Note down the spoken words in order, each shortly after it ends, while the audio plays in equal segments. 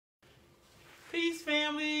Peace,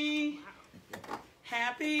 family.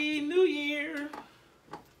 Happy New Year.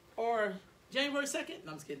 Or January 2nd.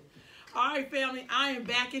 No, I'm just kidding. All right, family. I am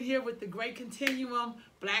back in here with the Great Continuum,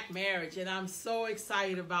 Black Marriage. And I'm so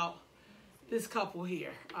excited about this couple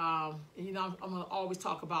here. You know, I'm going to always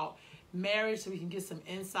talk about marriage so we can get some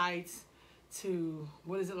insights to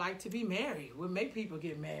what is it like to be married? What make people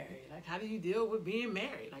get married? Like, how do you deal with being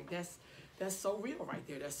married? Like, that's so real right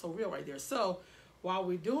there. That's so real right there. So, while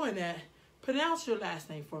we're doing that, pronounce your last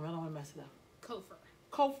name for me. I don't want to mess it up. Cofer.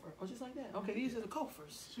 Cofer. Oh, just like that. Okay, these are the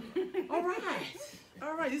Cofers. All right.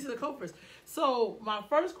 All right, these are the Cofers. So, my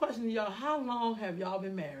first question to y'all, how long have y'all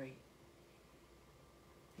been married?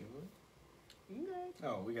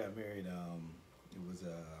 Oh, we got married,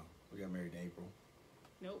 we got married in April.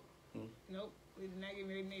 Nope. Nope. We did not get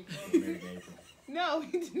married in April. Married in April. No,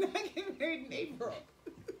 we did not get married in April.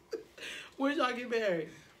 When did y'all get married?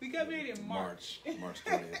 We got married in March. March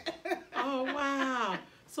 20th. Oh, wow.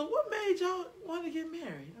 So what made y'all want to get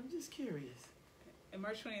married? I'm just curious. And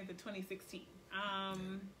March 20th of 2016. Okay.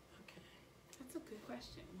 That's a good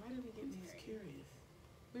question. Why did we get I'm married? just curious.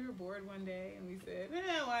 We were bored one day and we said,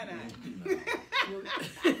 why not?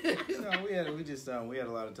 We had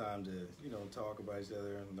a lot of time to, talk about each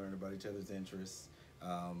other and learn about each other's interests,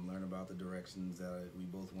 learn about the directions that we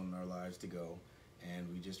both wanted our lives to go. And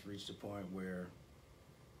we just reached a point where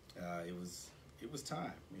it was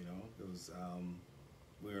time, It was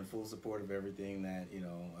we were in full support of everything that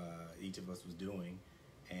each of us was doing,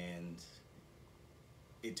 and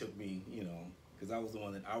it took me, because I was the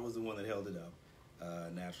one that held it up.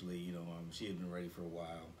 Naturally, she had been ready for a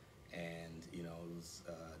while, and it was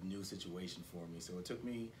a new situation for me. So it took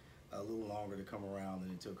me a little longer to come around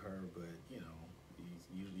than it took her, but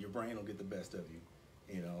your brain will get the best of you,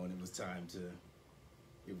 and it was time to.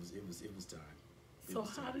 It was time. So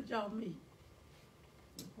how did y'all meet?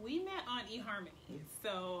 We met on eHarmony.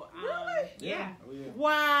 So really? Yeah. Oh, yeah.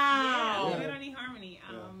 Wow. Yeah, we met on eHarmony.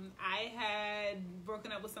 I had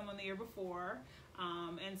broken up with someone the year before,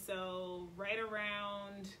 and so right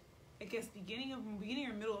around, I guess beginning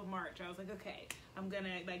or middle of March, I was like, okay, I'm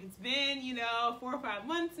gonna, it's been 4 or 5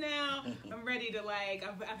 months now. I'm ready to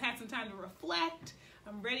I've had some time to reflect.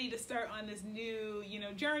 I'm ready to start on this new,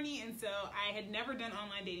 journey. And so I had never done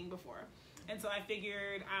online dating before. And so I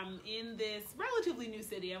figured I'm in this relatively new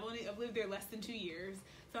city. I've lived there less than 2 years.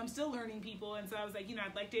 So I'm still learning people. And so I was like,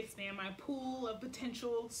 I'd like to expand my pool of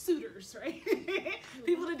potential suitors, right?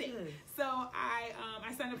 People to date. So I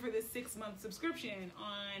signed up for this 6-month subscription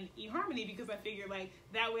on eHarmony because I figured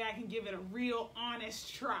that way I can give it a real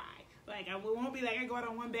honest try. I won't be I go out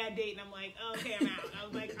on one bad date and I'm like, oh, okay, I'm out. I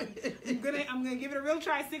was like, I'm gonna give it a real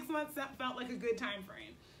try. 6 months felt like a good time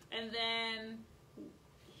frame. And then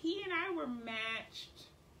he and I were matched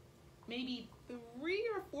maybe 3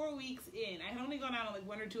 or 4 weeks in. I had only gone out on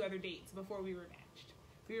 1 or 2 other dates before we were matched.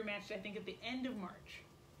 We were matched, I think, at the end of March.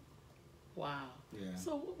 Wow. Yeah.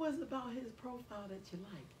 So what was it about his profile that you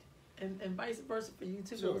liked? And vice versa for you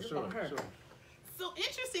too. Sure. So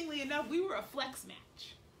interestingly enough, we were a flex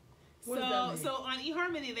match. What does that mean? So on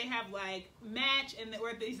eHarmony they have match, or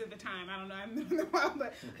at least at the time, I don't know, I'm in the wild,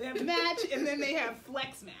 but they have match and then they have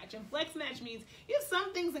flex match. And flex match means you have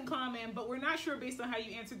some things in common, but we're not sure based on how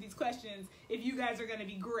you answer these questions if you guys are going to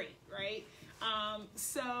be great, right?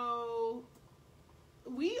 So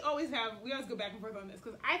we always go back and forth on this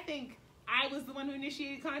because I think I was the one who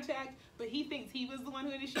initiated contact, but he thinks he was the one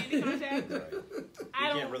who initiated contact. Right.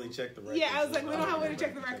 You can't really check the record. Yeah, I was like, we don't have a way to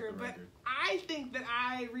check the record, but I think that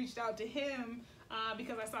I reached out to him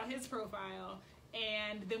because I saw his profile,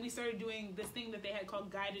 and then we started doing this thing that they had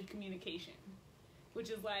called guided communication, which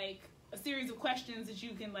is a series of questions that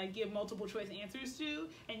you can give multiple choice answers to,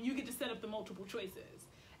 and you get to set up the multiple choices.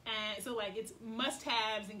 And so it's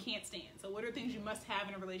must-haves and can't stand. So what are things you must have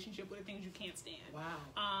in a relationship? What are things you can't stand?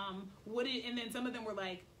 Wow. And then some of them were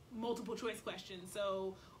multiple choice questions.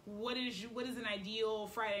 So what is an ideal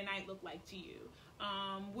Friday night look like to you?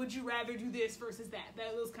 Would you rather do this versus that?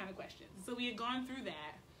 Those kind of questions. So we had gone through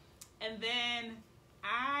that, and then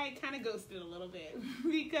I kind of ghosted a little bit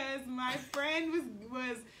because my friend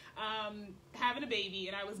was having a baby,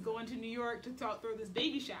 and I was going to New York to throw this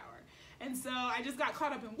baby shower. And so I just got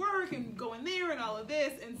caught up in work and going there and all of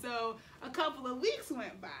this. And so a couple of weeks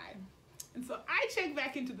went by. And so I checked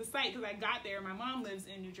back into the site because I got there. My mom lives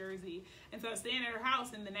in New Jersey. And so I was staying at her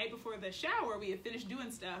house. And the night before the shower, we had finished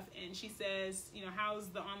doing stuff. And she says, how's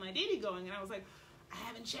the online dating going? And I was like, I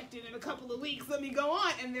haven't checked in a couple of weeks. Let me go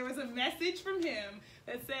on. And there was a message from him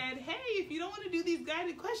that said, hey, if you don't want to do these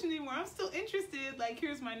guided questions anymore, I'm still interested.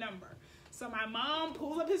 Here's my number. So my mom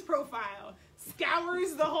pulls up his profile,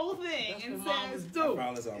 scours the whole thing and says, I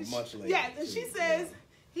found this out much later. Yeah, and she says,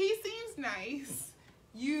 he seems nice.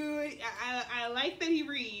 I like that he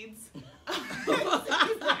reads.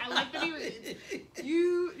 I like that he reads.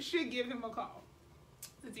 You should give him a call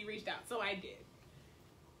since he reached out. So I did.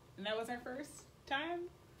 And that was our first time?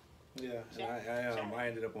 Yeah, and I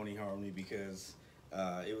ended up on eHarmony because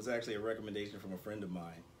it was actually a recommendation from a friend of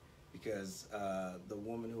mine. Because the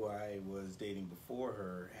woman who I was dating before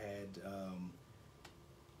her had,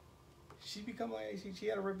 she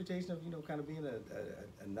had a reputation of, kind of being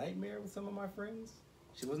a nightmare with some of my friends.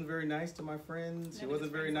 She wasn't very nice to my friends. She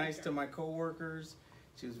wasn't very nice to my coworkers.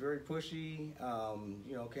 She was very pushy.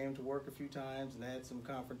 Came to work a few times and had some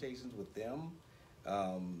confrontations with them,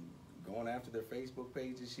 going after their Facebook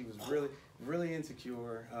pages. She was really, really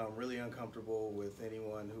insecure, really uncomfortable with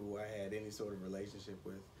anyone who I had any sort of relationship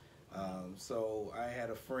with. So I had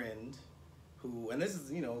a friend who, and this is,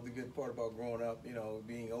 the good part about growing up,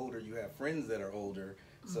 being older, you have friends that are older.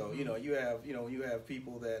 So, you have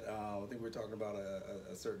people that, I think we were talking about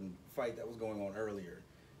a certain fight that was going on earlier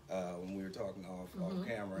when we were talking off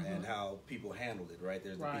camera and how people handled it, right?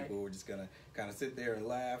 There's the people who are just going to kind of sit there and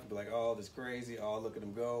laugh and be like, oh, this is crazy, oh, look at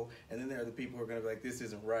them go. And then there are the people who are going to be like, this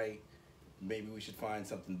isn't right. Maybe we should find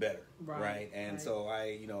something better, right? And so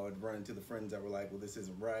I, I'd run into the friends that were like, well, this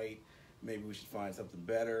isn't right. Maybe we should find something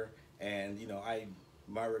better. And,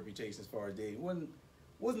 my reputation as far as dating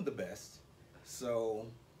wasn't the best. So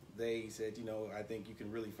they said, I think you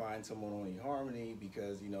can really find someone on eHarmony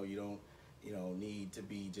because, you don't, need to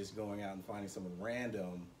be just going out and finding someone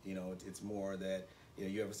random. It's more that,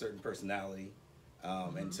 you have a certain personality,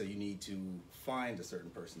 and so you need to find a certain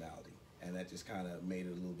personality. And that just kind of made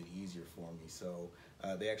it a little bit easier for me. So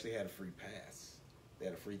they actually had a free pass. They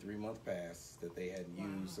had a free 3-month pass that they hadn't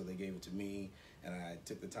used, so they gave it to me. And I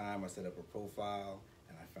took the time, I set up a profile,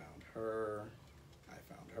 and I found her.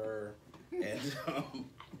 And,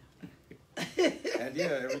 and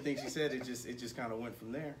yeah, everything she said, it just kind of went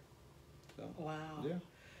from there. So, wow. Yeah.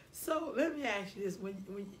 So let me ask you this: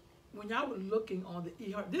 when y'all were looking on the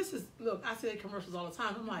eHarmony, look, I say commercials all the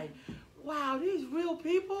time. I'm like, wow, these real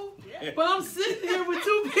people. Yeah. But I'm sitting here with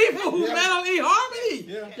 2 people who met on eHarmony.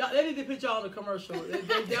 Yeah. Y'all, they need to put y'all on the commercial. They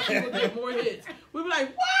definitely will get more hits. We'll be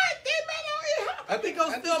like, what? They met on eHarmony. I think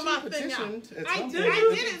I'll steal my thing out. I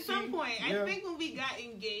did at some point. I think when we got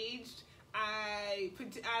engaged, I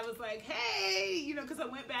was like, hey, because I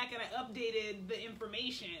went back and I updated the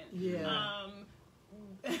information. Yeah.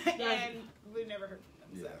 And we never heard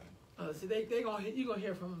from them. So. See, you gonna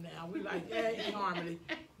hear from them now. We like, yeah, eHarmony,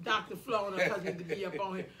 Dr. Flo and her husband to be up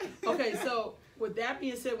on here. Okay, so with that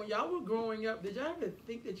being said, when y'all were growing up, did y'all ever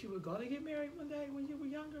think that you were gonna get married one day when you were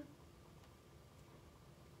younger?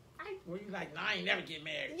 Were you like, no, I ain't never get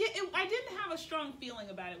married? Yeah, I didn't have a strong feeling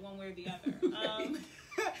about it one way or the other.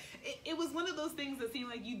 It was one of those things that seemed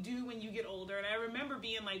like you do when you get older. And I remember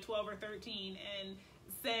being like 12 or 13 and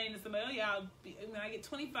saying to somebody, oh yeah, when I get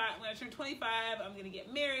 25, when I turn 25, I'm going to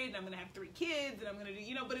get married and I'm going to have 3 kids and I'm going to do,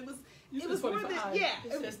 but it was more than, yeah,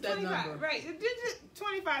 it was 25, right.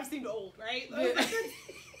 25 seemed old, right? Yeah.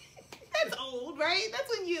 That's old, right? That's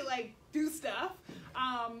when you like do stuff.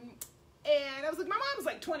 And I was like, my mom's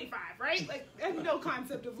like 25, right? Like, I have no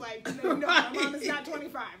concept of like, no, my mom is not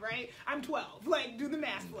 25, right? I'm 12. Like, do the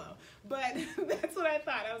math flow. But that's what I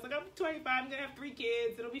thought. I was like, I'm 25, I'm going to have 3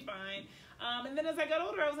 kids, it'll be fine. And then as I got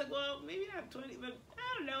older, I was like, well, maybe not 20, but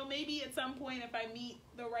I don't know, maybe at some point if I meet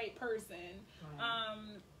the right person. Right.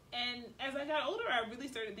 And as I got older, I really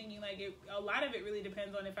started thinking like a lot of it really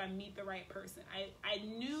depends on if I meet the right person. I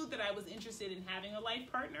knew that I was interested in having a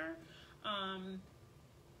life partner.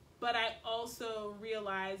 But I also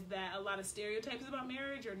realized that a lot of stereotypes about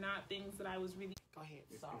marriage are not things that I was really... Go ahead.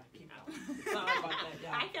 Sorry. Keep going. Sorry about that,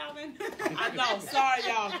 y'all. Hi, Calvin. I know. Sorry,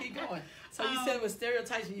 y'all. Keep going. So you said it was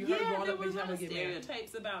stereotypes and you heard growing up. Yeah, there were a lot of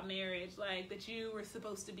stereotypes about marriage. Like that you were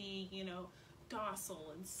supposed to be,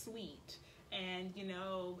 docile and sweet. And,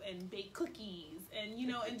 and bake cookies. And,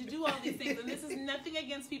 and to do all these things. And this is nothing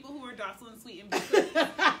against people who are docile and sweet and bake cookies.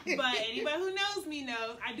 But anybody who knows me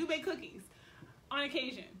knows I do bake cookies. On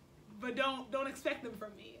occasion. But don't expect them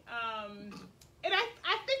from me. And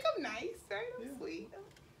I think I'm nice, right? I'm sweet.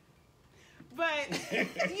 But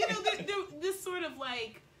this sort of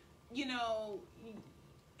like, you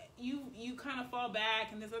kind of fall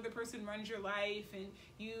back, and this other person runs your life, and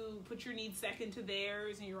you put your needs second to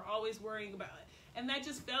theirs, and you're always worrying about it, and that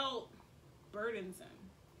just felt burdensome,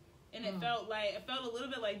 and it felt a little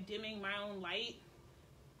bit like dimming my own light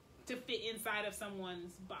to fit inside of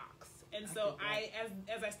someone's box. And so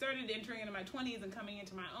as I started entering into my 20s and coming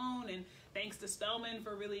into my own, and thanks to Spelman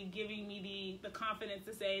for really giving me the confidence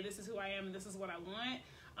to say, this is who I am and this is what I want,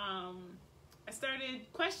 I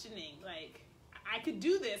started questioning, like, I could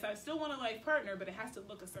do this. I still want a life partner, but it has to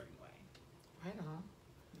look a certain way. Right on.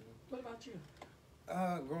 What about you?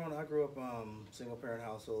 I grew up single parent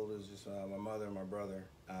household. It was just my mother and my brother,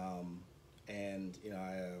 and you know,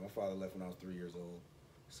 my father left when I was 3 years old.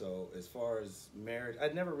 So as far as marriage,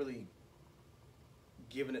 I'd never really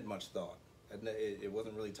given it much thought. It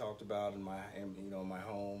wasn't really talked about in my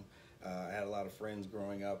home. I had a lot of friends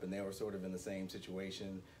growing up, and they were sort of in the same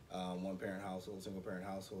situation, one parent household, single parent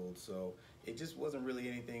household. So it just wasn't really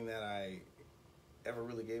anything that I ever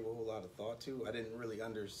really gave a whole lot of thought to. I didn't really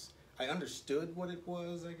I understood what it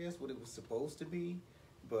was, I guess, what it was supposed to be,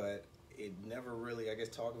 but it never really, I guess,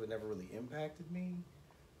 talk of it never really impacted me.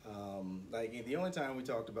 Like, the only time we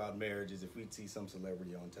talked about marriage is if we'd see some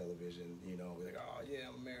celebrity on television, you know, we're like, oh yeah,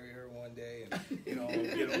 I'm gonna marry her one day, and you know,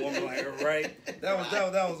 get a woman like her, right? That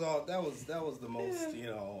was the most, you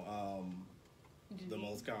know, the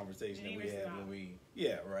most conversation that we had when we,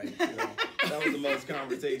 yeah, right. You know, that was the most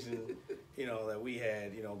conversation, you know, that we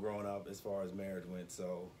had, you know, growing up as far as marriage went.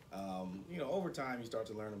 So, you know, over time you start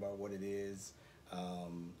to learn about what it is,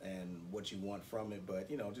 and what you want from it. But,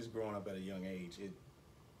 you know, just growing up at a young age, it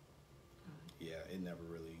never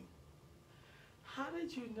really. How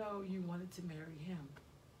did you know you wanted to marry him?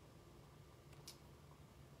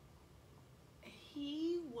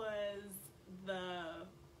 He was the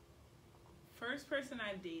first person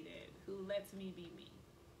I've dated who lets me be me.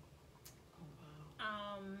 Oh,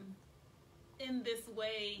 wow. In this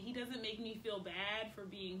way, he doesn't make me feel bad for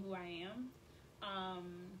being who I am.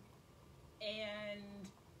 And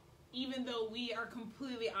even though we are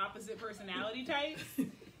completely opposite personality types,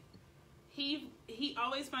 he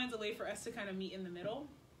always finds a way for us to kind of meet in the middle.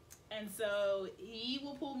 And so he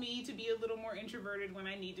will pull me to be a little more introverted when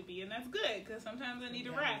I need to be, and that's good, because sometimes I need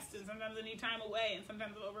to rest, and sometimes I need time away, and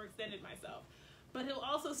sometimes I've overextended myself. But he'll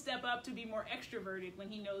also step up to be more extroverted when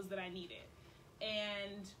he knows that I need it.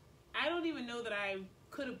 And I don't even know that I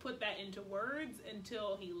could have put that into words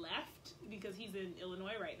until he left, because he's in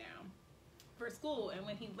Illinois right now for school. And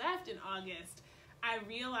when he left in August, I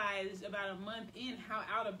realized about a month in how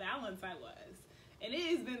out of balance I was. And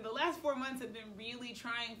it has been, the last 4 months have been really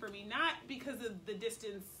trying for me, not because of the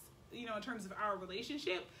distance, you know, in terms of our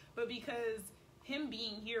relationship, but because him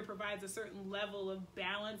being here provides a certain level of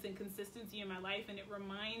balance and consistency in my life. And it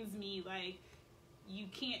reminds me, like, you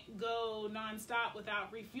can't go nonstop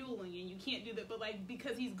without refueling, and you can't do that. But, like,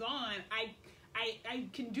 because he's gone, I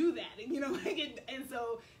can do that, you know, like, and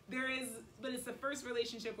so but it's the first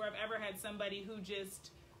relationship where I've ever had somebody who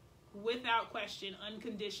just, without question,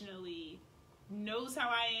 unconditionally knows how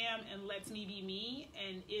I am and lets me be me,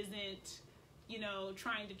 and isn't, you know,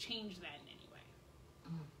 trying to change that in any way.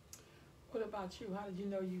 What about you? How did you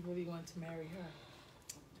know you really wanted to marry her?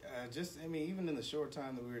 Even in the short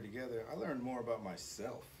time that we were together, I learned more about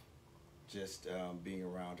myself just being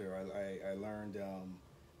around her. I learned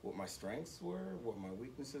what my strengths were, what my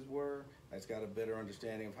weaknesses were. I just got a better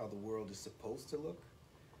understanding of how the world is supposed to look,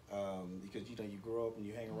 because, you know, you grow up and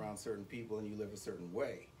you hang around certain people and you live a certain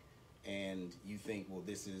way, and you think, well,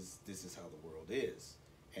 this is how the world is,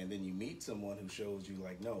 and then you meet someone who shows you,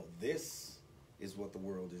 like, no, this is what the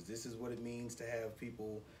world is. This is what it means to have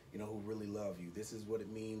people, you know, who really love you. This is what it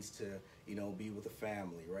means to, you know, be with a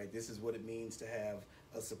family, right? This is what it means to have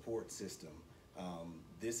a support system.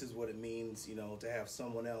 This is what it means, you know, to have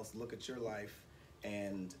someone else look at your life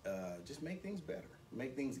and just make things better,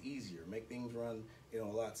 make things easier, make things run, you know,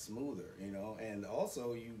 a lot smoother, you know. And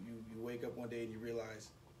also you wake up one day and you realize,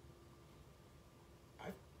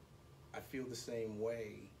 I feel the same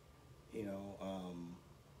way, you know.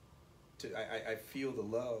 I feel the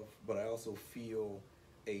love, but I also feel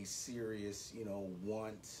a serious, you know,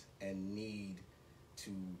 want and need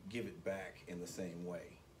to give it back in the same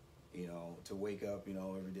way. You know, to wake up, you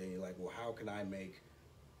know, every day, you're like, well, how can I make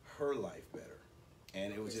her life better?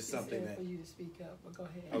 And it was just something that, for you to speak up, but go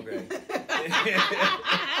ahead. Okay.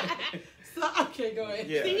 Okay, go ahead.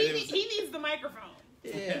 Yeah, he needs the microphone.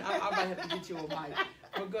 Yeah, I might have to get you a mic.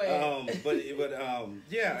 But go ahead.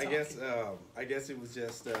 Yeah, I guess it was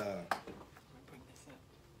just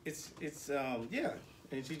yeah,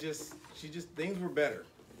 and she just things were better.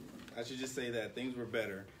 I should just say that things were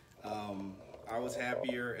better. I was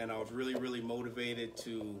happier, and I was really, really motivated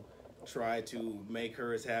to try to make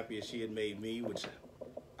her as happy as she had made me, which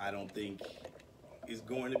I don't think is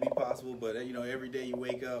going to be possible. But, you know, every day you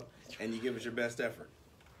wake up and you give it your best effort.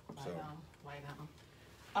 Right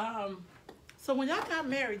on. So when y'all got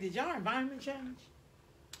married, did y'all environment change?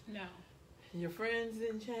 No. Your friends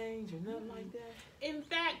didn't change or nothing like that? In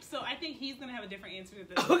fact, so I think he's gonna have a different answer to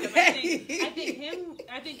this. Okay.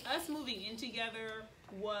 I think us moving in together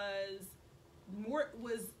was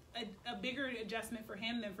a bigger adjustment for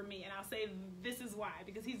him than for me, and I'll say this is why,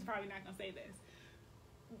 because he's probably not gonna say this.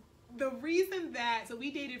 The reason that, so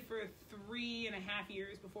we dated for 3.5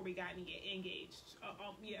 years before we got engaged.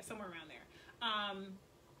 Somewhere around there.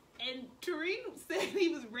 And Tareen said he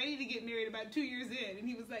was ready to get married about 2 years in, and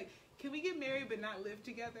he was like, can we get married but not live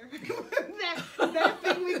together? that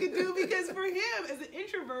thing we could do, because for him, as an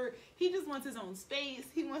introvert, he just wants his own space.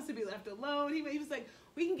 He wants to be left alone. He was like,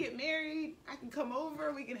 we can get married, I can come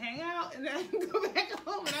over, we can hang out, and then I can go back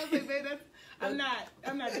home. And I was like, babe, I'm not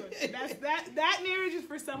doing it. That marriage is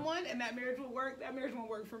for someone, and that marriage will work. That marriage won't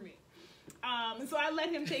work for me. And so I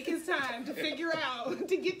let him take his time to figure out,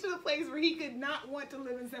 to get to a place where he could not want to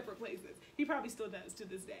live in separate places. He probably still does to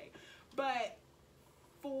this day. But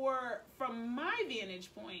from my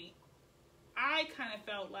vantage point, I kind of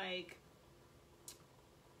felt like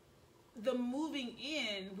the moving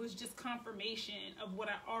in was just confirmation of what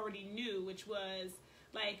I already knew, which was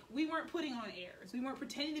like, we weren't putting on airs. We weren't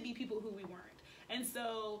pretending to be people who we weren't. And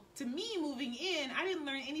so to me, moving in, I didn't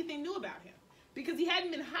learn anything new about him because he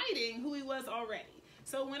hadn't been hiding who he was already.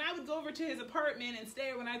 So when I would go over to his apartment and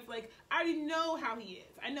stay, I already know how he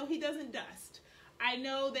is. I know he doesn't dust. I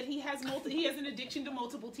know that he has an addiction to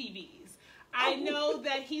multiple TVs. I know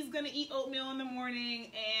that he's gonna eat oatmeal in the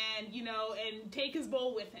morning and take his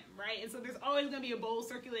bowl with him, right? And so there's always gonna be a bowl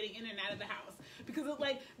circulating in and out of the house because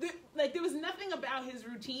there was nothing about his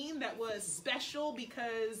routine that was special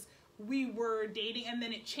because we were dating and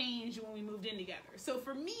then it changed when we moved in together. So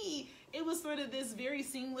for me, it was sort of this very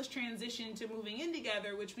seamless transition to moving in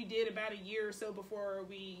together, which we did about a year or so before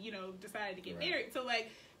we decided to get married. So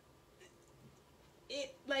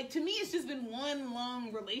to me, it's just been one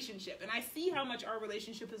long relationship, and I see how much our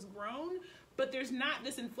relationship has grown, but there's not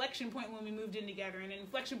this inflection point when we moved in together and an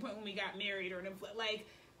inflection point when we got married, or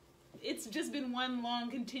it's just been one long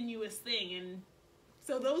continuous thing. And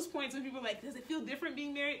so those points when people are like, does it feel different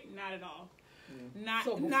being married? Not at all.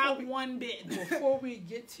 Not one bit. Before we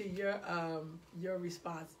get to your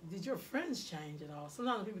response, did your friends change at all?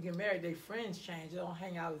 Sometimes when people get married, their friends change. They don't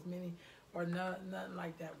hang out as many. Or nothing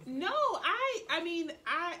like that with you? No,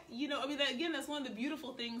 again, that's one of the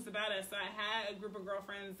beautiful things about us. I had a group of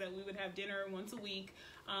girlfriends that we would have dinner once a week,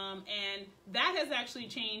 and that has actually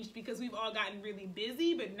changed because we've all gotten really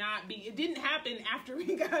busy, but it didn't happen after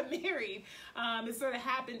we got married. It sort of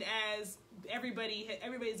happened as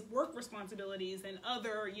everybody's work responsibilities and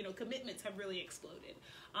other, commitments have really exploded.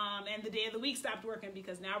 And the day of the week stopped working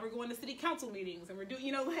because now we're going to city council meetings and we're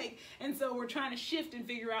doing, and so we're trying to shift and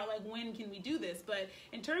figure out when can we do this. But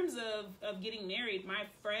in terms of getting married, my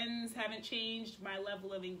friends haven't changed. My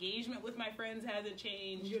level of engagement with my friends hasn't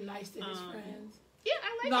changed. You're nice to his friends? Yeah,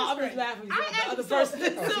 I like No, his I'm friends. just laughing. The other person.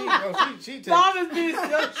 She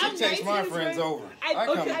takes my friends over.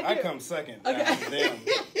 I come second after them.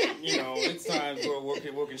 It's times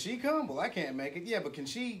where can she come? Well, I can't make it. Yeah, but can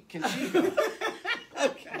she come?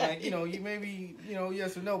 Okay. You maybe,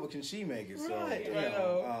 yes or no, but can she make it? So, right.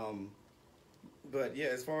 But yeah,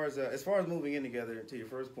 as far as moving in together, to your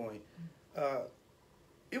first point,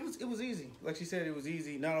 it was easy. Like she said, it was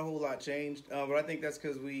easy. Not a whole lot changed, but I think that's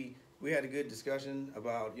because we had a good discussion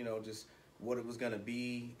about just what it was going to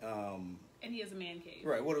be. And he has a man cave.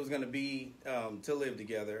 Right, what it was going to be to live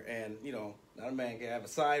together, and not a man cave, I have a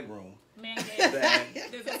side room. Man cave.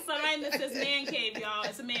 There's a sign that says man cave, y'all.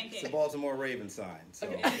 It's a man cave. It's a Baltimore Ravens sign. So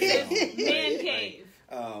man cave.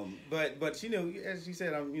 Right. But as she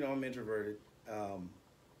said, I'm introverted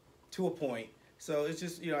to a point. So it's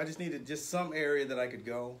just I just needed just some area that I could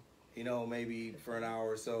go. Maybe for an hour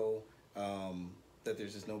or so. That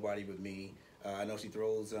there's just nobody but me. I know she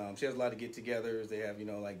throws. She has a lot of get-togethers. They have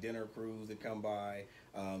dinner crews that come by,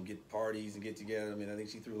 get parties and get together. I mean, I think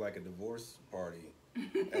she threw a divorce party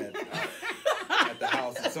at the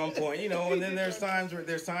house at some point. And then there's times where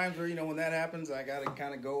when that happens, I gotta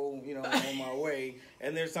kind of go on my way.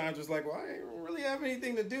 And there's times where it's like, well, I don't really have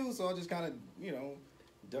anything to do, so I'll just kind of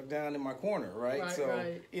duck down in my corner, right?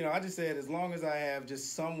 I just said as long as I have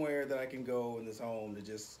just somewhere that I can go in this home to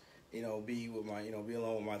just be with my, be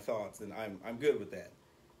alone with my thoughts, and I'm good with that.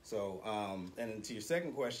 So, and then to your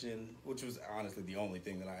second question, which was honestly the only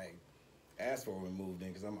thing that I asked for when we moved in,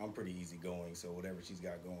 because I'm pretty easygoing, so whatever she's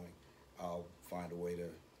got going, I'll find a way to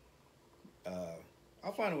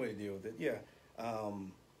deal with it. Yeah.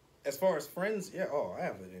 As far as friends, I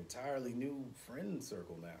have an entirely new friend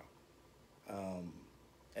circle now.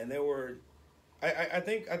 And there were, I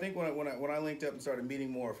think when I linked up and started meeting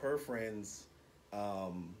more of her friends,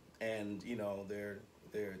 and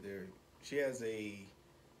she has a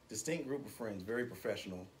distinct group of friends, very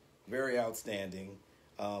professional, very outstanding,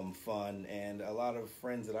 fun, and a lot of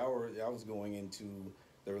friends that I was going into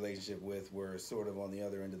the relationship with were sort of on the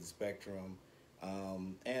other end of the spectrum.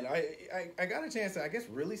 And I got a chance to, I guess,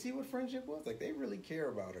 really see what friendship was. Like, they really care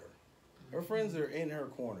about her. Her friends are in her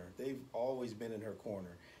corner. They've always been in her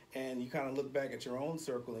corner. And you kind of look back at your own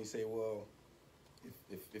circle and you say, well,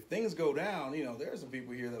 if things go down, there are some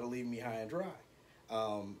people here that'll leave me high and dry.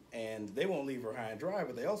 And they won't leave her high and dry,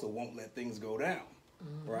 but they also won't let things go down,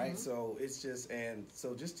 right? So it's just, and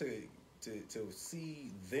so just to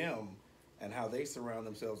see them and how they surround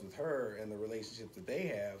themselves with her and the relationships that they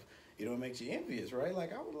have, it makes you envious, right?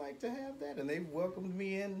 Like, I would like to have that, and they've welcomed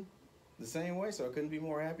me in the same way, so I couldn't be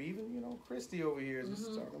more happy. Even, Christy over here is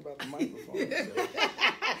just talking about the microphone. So.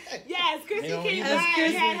 Yes, Christy came by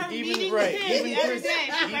and had her meeting with him the other day.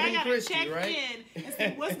 I got to check in and see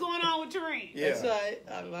what's going on with Tareen. Yeah. That's right.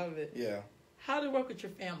 I love it. Yeah. How to work with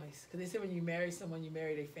your families? Because they say when you marry someone, you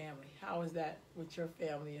marry their family. How is that with your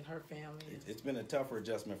family and her family? It's been a tougher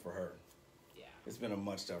adjustment for her. Yeah. It's been a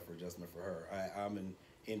much tougher adjustment for her. I'm an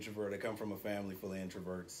introvert. I come from a family full of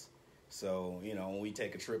introverts. So, when we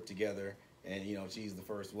take a trip together and, she's the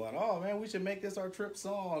first one, oh, man, we should make this our trip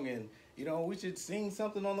song. And, we should sing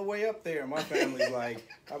something on the way up there. My family's like,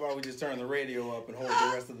 how about we just turn the radio up and hold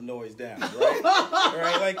the rest of the noise down, right?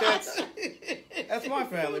 Right? Like, that's my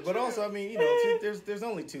family. But also, I mean, there's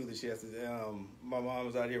only two that she has to, my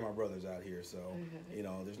mom's out here, my brother's out here. So,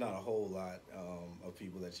 there's not a whole lot of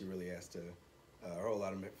people that she really has to, a whole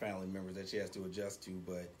lot of family members that she has to adjust to.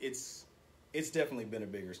 But it's definitely been a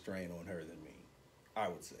bigger strain on her than me, I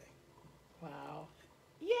would say. Wow.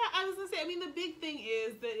 Yeah, I was gonna say. I mean, the big thing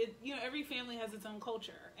is that every family has its own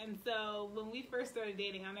culture, and so when we first started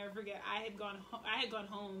dating, I'll never forget. I had gone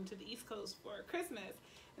home to the East Coast for Christmas,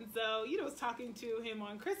 and so I was talking to him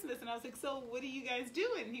on Christmas, and I was like, "So what are you guys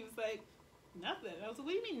doing?" And he was like, "Nothing." And I was like,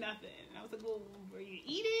 "What do you mean nothing?" And I was like, "Well, are you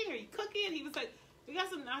eating? Are you cooking?" And he was like, "We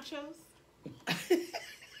got some nachos."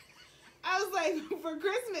 I was like, "For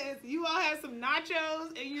Christmas, you all have some nachos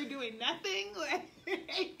and you're doing nothing?"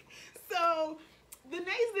 So the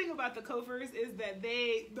nice thing about the Cofers is that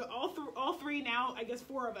all three now, I guess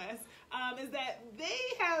 4 of us, is that they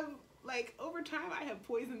have, like, over time, I have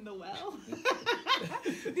poisoned the well.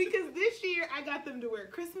 Because this year, I got them to wear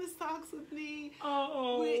Christmas socks with me.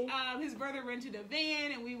 His brother rented a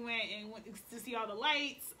van, and we went to see all the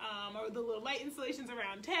lights, or the little light installations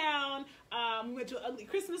around town. We went to an ugly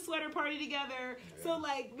Christmas sweater party together. Yeah. So,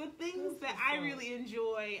 like, the things that I really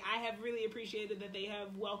enjoy, I have really appreciated that they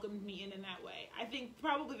have welcomed me in that way. I think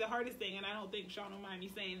probably the hardest thing, and I don't think Sean will mind me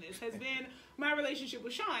saying this, has been my relationship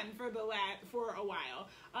with Sean for a while.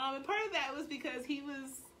 And part of that was because he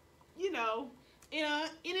was, in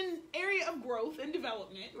an area of growth and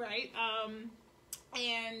development, right?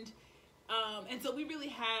 And so we really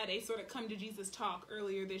had a sort of come to Jesus talk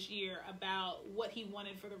earlier this year about what he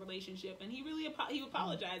wanted for the relationship. And he really he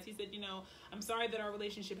apologized. He said, I'm sorry that our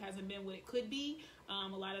relationship hasn't been what it could be. A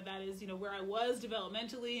lot of that is, where I was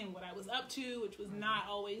developmentally and what I was up to, which was not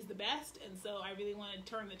always the best. And so I really wanted to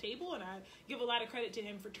turn the table, and I give a lot of credit to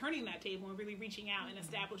him for turning that table and really reaching out and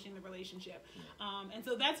establishing the relationship. And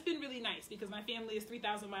so that's been really nice because my family is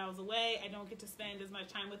 3,000 miles away. I don't get to spend as much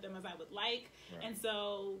time with them as I would like. Right. And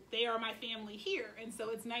so they are my family here. And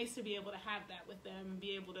so it's nice to be able to have that with them and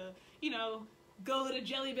be able to, go to the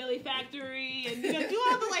Jelly Belly factory and do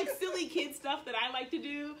all the like silly kid stuff that I like to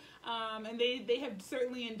do. And they have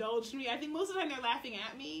certainly indulged me. I think most of the time they're laughing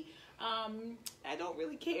at me. I don't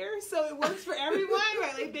really care, so it works for everyone,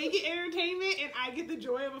 right? Like they get entertainment, and I get the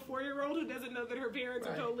joy of a 4-year-old who doesn't know that her parents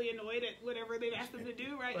are totally annoyed at whatever they've asked them to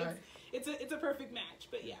do, right? It's a perfect match,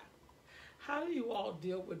 but yeah. How do you all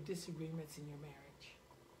deal with disagreements in your marriage?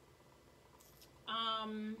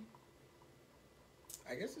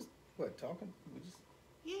 I guess it's talking. We just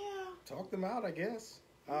talk them out, I guess.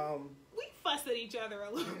 We fuss at each other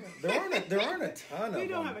a little. Yeah. There aren't a ton of them. We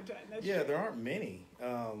don't have a ton. That's true. There aren't many.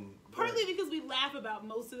 Partly because we laugh about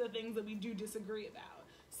most of the things that we do disagree about.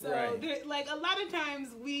 So, like, a lot of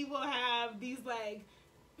times we will have these, like,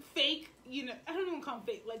 fake, I don't even call them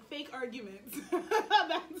fake, like, fake arguments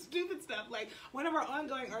about stupid stuff. Like, one of our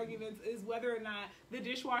ongoing arguments is whether or not the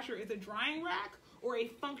dishwasher is a drying rack or a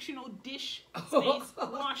functional dish space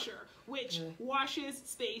washer, which washes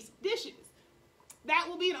space dishes. That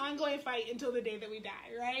will be an ongoing fight until the day that we die,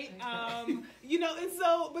 right? And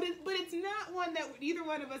so, but it's not one that either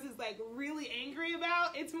one of us is like really angry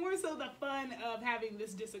about. It's more so the fun of having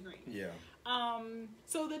this disagreement. Yeah.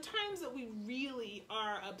 So the times that we really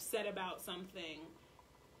are upset about something,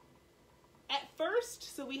 at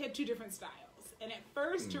first, so we had 2 different styles. And at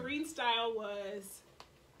first, Tareen's style was,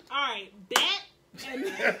 all right, bet. And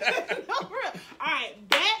all right,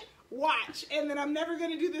 bet, watch. And then I'm never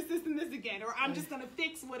going to do this, and this again. Or I'm just going to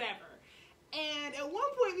fix whatever. And at one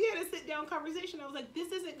point, we had a sit-down conversation. I was like,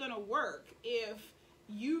 this isn't going to work if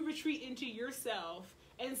you retreat into yourself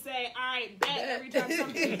and say, all right, bet every time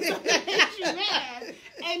something makes you mad,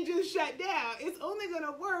 and just shut down. It's only going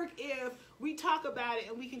to work if we talk about it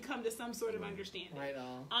and we can come to some sort of understanding. Right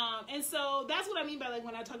on. And so that's what I mean by like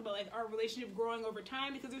when I talk about like our relationship growing over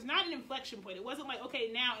time, because there's not an inflection point. It wasn't like,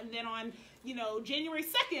 okay, now and then on, January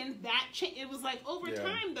 2nd, it was like over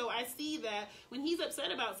time though, I see that when he's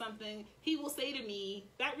upset about something, he will say to me,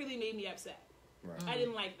 that really made me upset. Right. I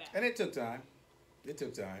didn't like that. And it took time. It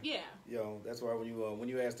took time. Yeah. That's why when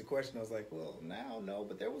you asked the question, I was like, well, now, no,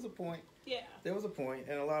 but there was a point. Yeah. There was a point,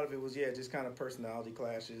 and a lot of it was, just kind of personality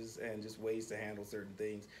clashes and just ways to handle certain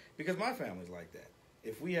things. Because my family's like that.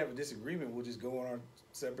 If we have a disagreement, we'll just go in our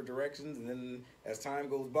separate directions, and then as time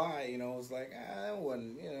goes by, it's like, that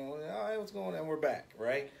wasn't, all right, what's going on? And we're back,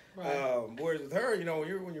 right? Whereas with her,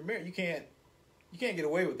 when you're married, you can't get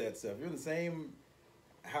away with that stuff. You're in the same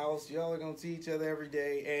house, y'all are gonna see each other every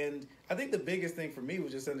day, and I think the biggest thing for me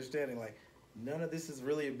was just understanding like none of this is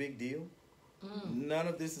really a big deal. None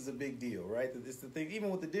of this is a big deal, right? It's the thing,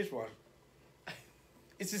 even with the dishwasher,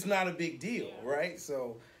 it's just not a big deal, right?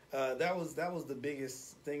 So that was the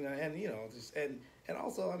biggest thing, and and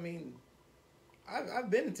also, I mean,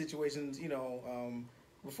 I've been in situations,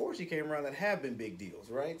 before she came around that have been big deals,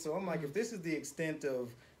 right? So I'm like, if this is the extent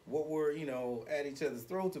of what we're at each other's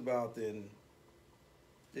throats about, then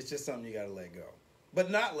it's just something you got to let go. But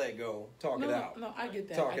not let go. Talk it out. No, I get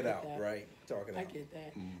that. Talk it out, right? Talk it out. I get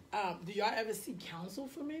that. Do y'all ever seek counsel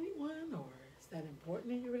from anyone, or is that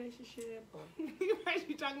important in your relationship? We were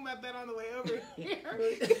actually talking about that on the way over here.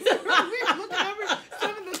 We were looking over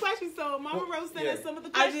some of the questions. So Mama Rose sent us some of the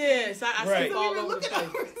questions. I did. So I right. see all over the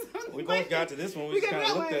place. We both got to this one. We just kind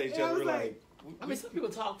of looked at each other. We're like, I mean, some people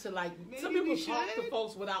talk to talk to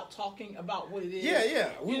folks without talking about what it is.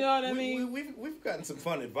 Yeah. You know what I mean? We've gotten some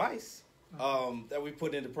fun advice that we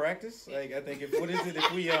put into practice. Like I think if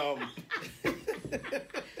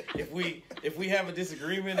we have a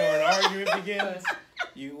disagreement or an argument begins,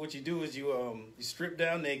 what you do is you strip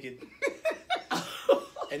down naked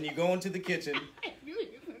and you go into the kitchen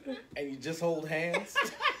and you just hold hands.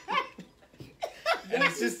 And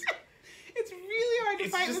it's really hard to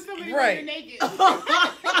fight with somebody right. when you're naked.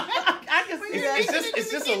 I can see that. It's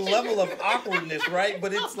just a level of awkwardness, right?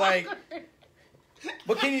 But it's like,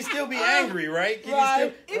 but can you still be angry, right? Can you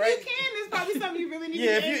still, if you can, there's probably something you really need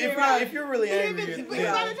to do. If you're really angry. But by the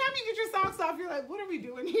time you get your socks off, you're like, what are we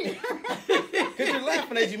doing here? Because you're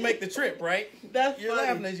laughing as you make the trip, right? You're funny.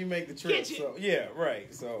 laughing as you make the trip. So yeah,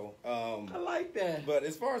 right. So I like that. But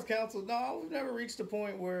as far as counsel, no, we've never reached a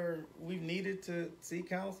point where we've needed to seek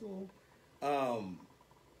counsel.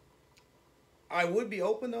 I would be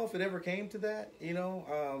open though if it ever came to that,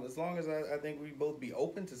 as long as I think we'd both be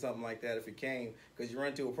open to something like that if it came, because you run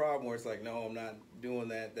into a problem where it's like, no, I'm not doing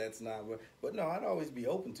that. That's not what. But no, I'd always be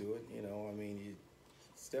open to it. I mean,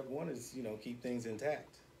 step one is keep things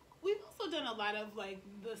intact. We've also done a lot of like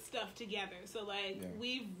the stuff together. So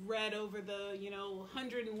we've read over the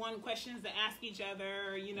 101 questions to ask each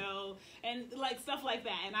other, and like stuff like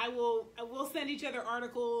that. And we'll send each other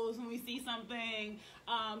articles when we see something.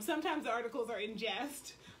 Sometimes the articles are in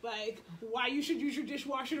jest, like why you should use your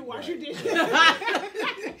dishwasher to wash your dishes. Right.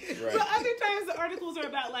 But other times the articles are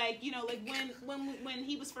about like when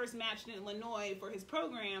he was first matched in Illinois for his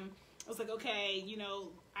program, I was like, okay,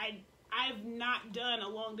 I've not done a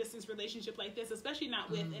long distance relationship like this, especially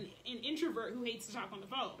not with an introvert who hates to talk on the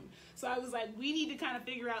phone. So I was like, we need to kind of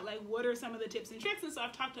figure out like what are some of the tips and tricks. And so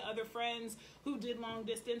I've talked to other friends who did long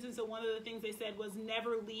distance. And so one of the things they said was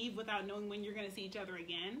never leave without knowing when you're going to see each other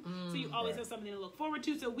again. So you always have something to look forward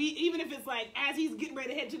to. So even if it's like as he's getting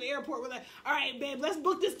ready to head to the airport, we're like, all right, babe, let's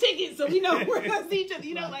book this ticket so we know we're going to see each other.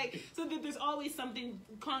 Like so that there's always something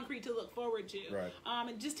concrete to look forward to. Right.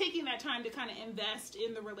 And just taking that time to kind of invest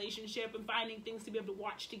in the relationship and finding things to be able to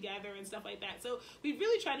watch together and stuff like that. So we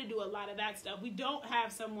really try to do a lot of that stuff. We don't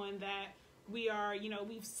have someone that we are,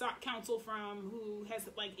 we've sought counsel from who has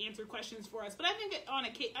like answered questions for us. But I think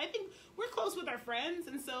I think we're close with our friends,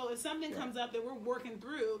 and so if something comes up that we're working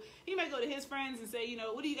through, he might go to his friends and say,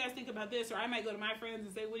 what do you guys think about this? Or I might go to my friends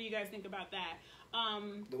and say, what do you guys think about that?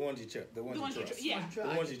 The ones you trust. The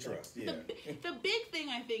ones you trust. Yeah. The big thing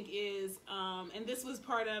I think is, and this was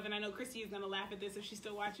part of, and I know Christy is going to laugh at this if she's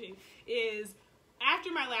still watching, is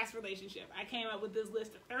after my last relationship, I came up with this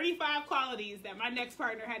list of 35 qualities that my next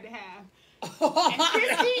partner had to have. And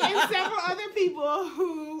Christy and several other people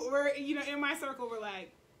who were, in my circle were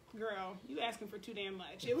like, girl, you asking for too damn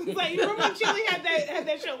much. It was like, you remember when Chili had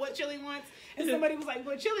that show, What Chili Wants? And somebody was like,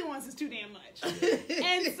 what Chili wants is too damn much.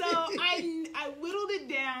 And so I whittled it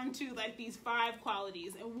down to like these 5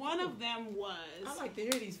 qualities. And one of them was... I like to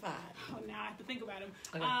hear these 5. Oh, now I have to think about them.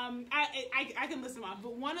 Okay. I can list them off.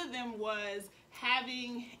 But one of them was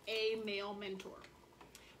having a male mentor.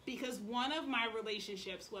 Because one of my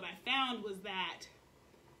relationships, what I found was that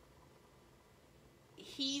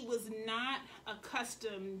he was not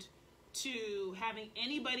accustomed to having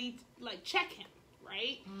anybody like check him,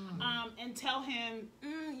 right? And tell him,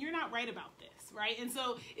 you're not right about this, right? And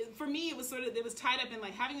so for me, it was tied up in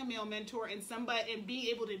like having a male mentor and being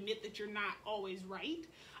able to admit that you're not always right.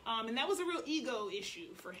 And that was a real ego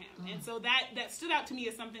issue for him. And so that stood out to me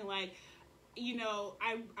as something like,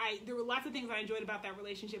 there were lots of things I enjoyed about that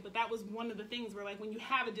relationship, but that was one of the things where like when you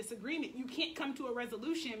have a disagreement, you can't come to a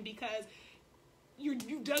resolution because you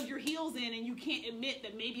dug your heels in and you can't admit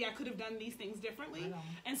that maybe I could have done these things differently.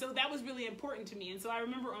 And so that was really important to me. And so I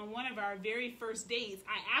remember on one of our very first dates,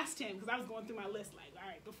 I asked him, because I was going through my list, like, all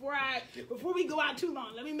right, before we go out too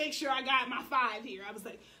long, let me make sure I got my 5 here. I was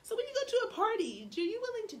like, so when you go to a party, are you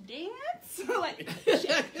willing to dance? Like,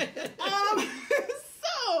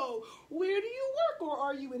 so where do you work or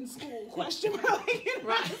are you in school? Question mark.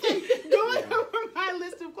 Going over my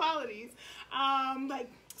list of qualities.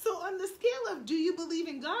 So on the scale of do you believe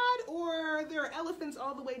in God or there are elephants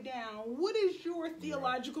all the way down, what is your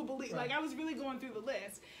theological belief? Like I was really going through the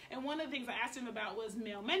list. And one of the things I asked him about was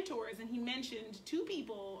male mentors. And he mentioned 2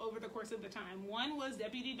 people over the course of the time. One was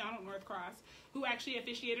Deputy Donald Northcross, who actually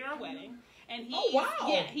officiated our wedding. And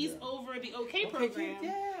he's over the OK program.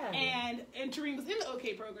 And Tareen was in the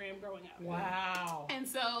OK program growing up. Wow. And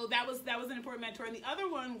so that was an important mentor. And the other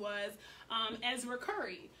one was Ezra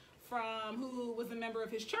Curry, who was a member of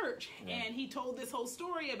his church. And he told this whole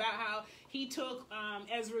story about how he took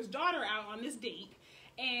Ezra's daughter out on this date,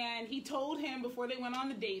 and he told him before they went on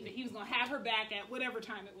the date that he was going to have her back at whatever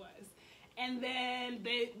time it was. And then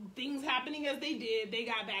things happening as they did, they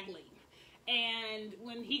got back late. And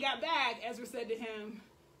when he got back, Ezra said to him,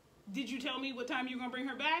 did you tell me what time you were going to bring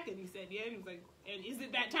her back? And he said, yeah. And he was like, and is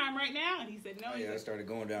it that time right now? And he said, no. I started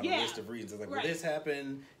going down a list of reasons. I was like, well, this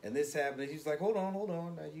happened, and this happened. And he was like, hold on.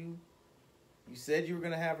 Now, you said you were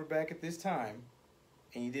going to have her back at this time,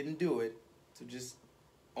 and you didn't do it, so just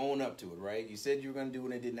own up to it, right? You said you were going to do it,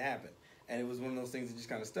 and it didn't happen. And it was one of those things that just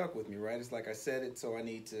kind of stuck with me, right? It's like I said it, so I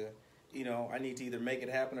need to either make it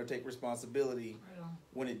happen or take responsibility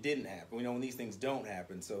when it didn't happen, when these things don't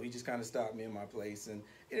happen. So he just kind of stopped me in my place, and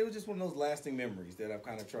it was just one of those lasting memories that I've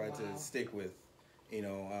kind of tried to stick with,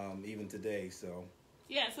 even today. So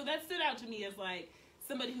so that stood out to me as like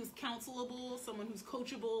somebody who's counselable, someone who's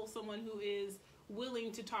coachable, someone who is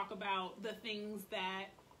willing to talk about the things that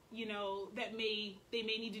that they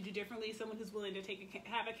may need to do differently, someone who's willing to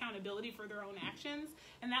have accountability for their own actions,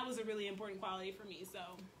 and that was a really important quality for me. So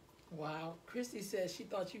wow. Christy says she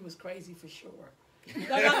thought you was crazy for sure.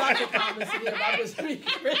 I like the comments here. I was reading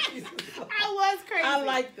Christy's. I was crazy. I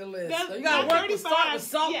like the list. So you got to work with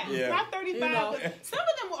something. Yeah, not 35. But some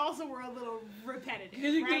of them also were a little repetitive.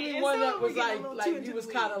 Could you give me one that was like you was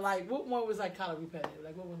kind of like, what one was like kind of repetitive?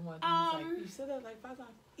 Like what was one? You said that like 5 times.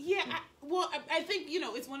 Yeah, I think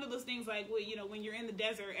it's one of those things like when you're in the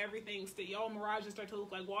desert, everything's all mirages start to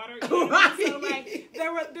look like water. So like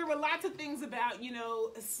there were lots of things about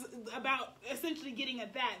about essentially getting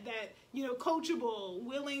at that coachable,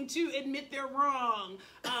 willing to admit they're wrong,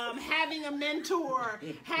 having a mentor,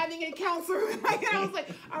 having a counselor. Like, I was like,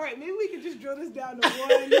 all right, maybe we could just drill this down to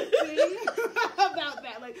one thing about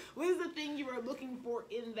that. Like, what is the thing you were looking for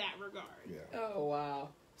in that regard? Yeah. Oh wow.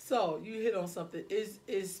 So you hit on something. Is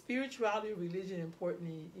spirituality or religion important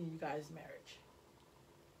in you guys' marriage?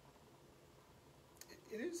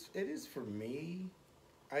 It is for me.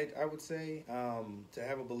 I would say to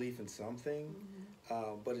have a belief in something.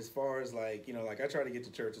 But as far as like I try to get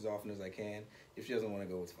to church as often as I can. If she doesn't want to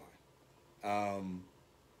go, it's fine.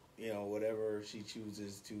 Whatever she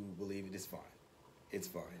chooses to believe, it is fine. It's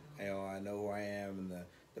fine. I know who I am and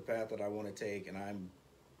the path that I want to take, and I'm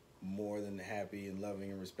more than happy and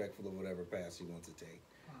loving and respectful of whatever path she wants to take.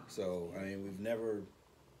 So, I mean, we've never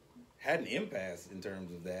had an impasse in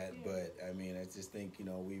terms of that, but, I mean, I just think,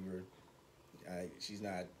 she's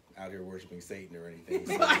not out here worshiping Satan or anything.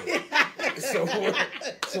 So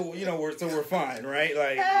we're fine, right?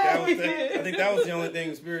 Like, I think that was the only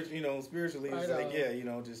thing spiritually, it's like,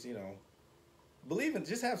 believe in,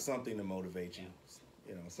 just have something to motivate you,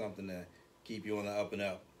 something to keep you on the up and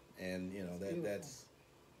up. And, that's...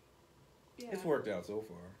 Yeah. It's worked out so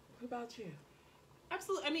far. What about you?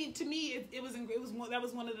 Absolutely. I mean, to me, that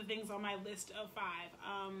was one of the things on my list of 5.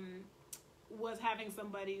 Was having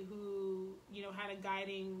somebody who, you know, had a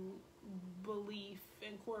guiding belief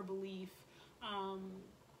and core belief,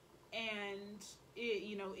 and it,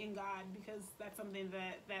 you know, in God, because that's something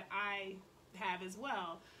that I have as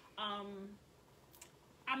well.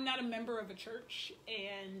 I'm not a member of a church,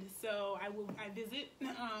 and so I visit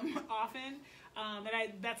often, and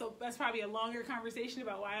that's probably a longer conversation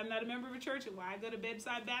about why I'm not a member of a church and why I go to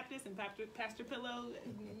Bedside Baptist and Pastor Pillow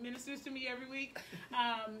ministers to me every week.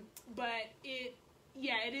 But it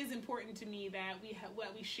is important to me that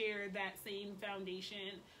we share that same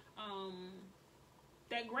foundation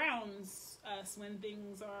that grounds us when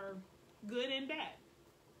things are good and bad.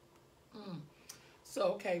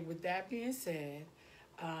 So, okay, with that being said,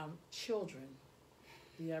 children.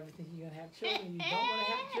 Do you ever think you're going to have children? You don't want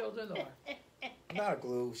to have children, or? Not a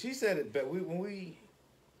clue. She said it best.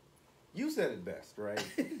 You said it best, right?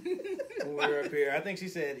 When we were up here, I think she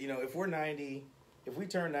said, you know, if we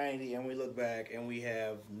turn 90 and we look back and we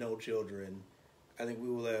have no children, I think we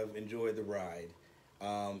will have enjoyed the ride.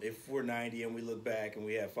 If we're 90 and we look back and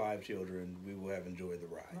we have 5 children, we will have enjoyed the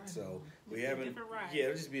ride. Right. So we haven't. Yeah,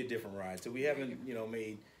 it'll just be a different ride. So we haven't, you know,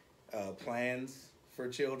 made plans for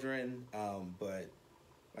children. But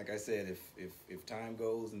like I said, if time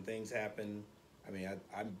goes and things happen, I mean,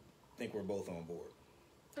 I think we're both on board.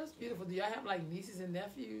 That's beautiful. Do y'all have like nieces and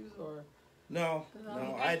nephews or? No,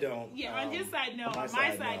 I don't. Yeah, on his side, no. On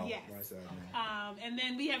my side, yes. My side, no. And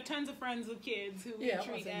then we have tons of friends with kids who we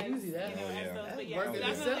treat as, as those. But yeah, so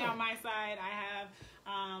definitely on my side, I have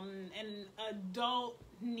an adult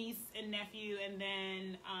niece and nephew, and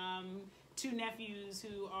then 2 nephews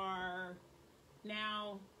who are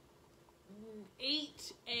now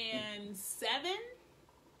 8 and 7.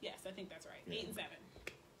 Yes, I think that's right. 8 and 7.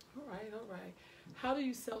 All right. How do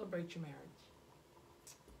you celebrate your marriage?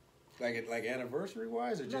 Like anniversary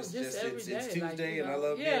wise, or just it's Tuesday, like, and I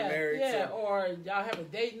love being married. Yeah, so. Or y'all have a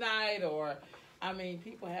date night, or I mean,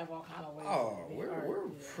 people have all kind of ways. Oh, we're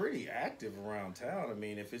pretty active around town. I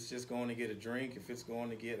mean, if it's just going to get a drink, if it's going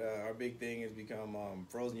to get our big thing has become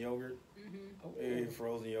frozen yogurt. Mm-hmm.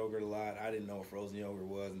 Frozen yogurt a lot. I didn't know what frozen yogurt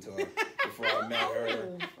was until before I met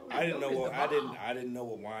her. I didn't know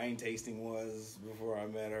what wine tasting was before I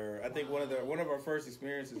met her. I think one of our first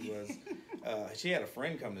experiences was she had a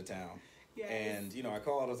friend come to town. Yes. And you know, I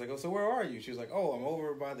called. I was like, "Oh, so where are you?" She was like, "Oh, I'm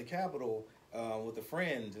over by the Capitol with a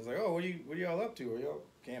friend." I was like, "Oh, what are y'all up to? Are y'all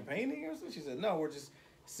campaigning or something?" She said, "No, we're just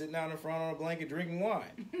sitting out in front on a blanket drinking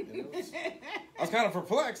wine." I was kind of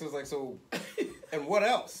perplexed. I was like, "So, and what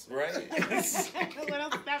else, right?" What else is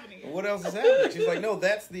happening? What else is happening? She's like, "No,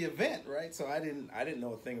 that's the event, right?" So I didn't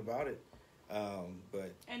know a thing about it.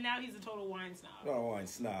 But and now he's a total wine snob. Not a wine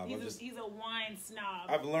snob. He's a wine snob.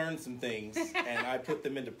 I've learned some things and I put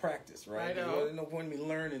them into practice, right? There's no point in me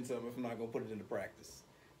learning something if I'm not going to put it into practice.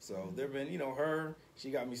 So there have been, she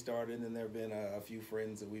got me started, and there have been a few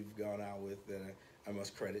friends that we've gone out with that I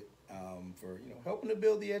must credit for, helping to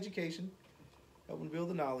build the education, helping to build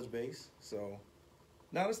the knowledge base. So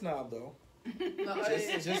not a snob though. No,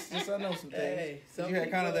 just I know some things. Hey, you had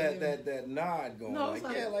kind of that nod going,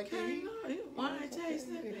 wine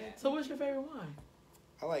tasting. So what's your favorite wine?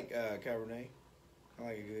 I like Cabernet. I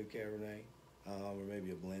like a good Cabernet, or maybe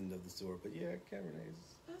a blend of the sort. But yeah, Cabernet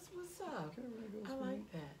is. That's what's up. I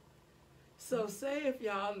like that. So say if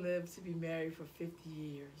y'all live to be married for 50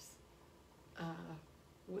 years,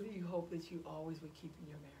 what do you hope that you always would keep in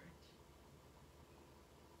your marriage?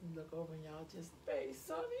 You look over and y'all just, "Hey,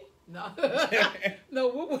 Sonny." No. No,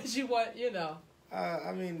 what would you want,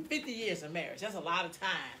 I mean, 50 years of marriage, that's a lot of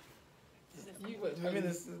time. He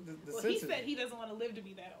said he doesn't want to live to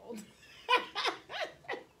be that old.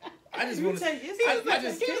 I just want to.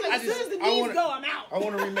 As soon as the knees go, I'm out. I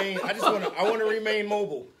want to remain. I want to remain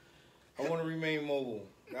mobile. I want to remain mobile.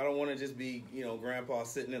 I don't want to just be, Grandpa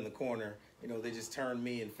sitting in the corner. They just turn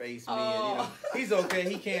me and face me, and he's okay.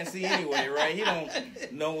 He can't see anyway, right? He don't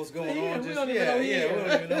know what's going on. We don't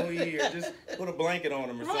even know he's here. Just put a blanket on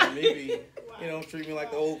him or something. Maybe, treat me like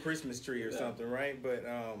the old Christmas tree or something, right? But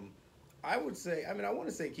I would say, I want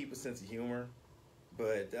to say keep a sense of humor,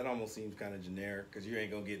 but that almost seems kind of generic because you ain't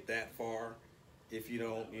gonna get that far if you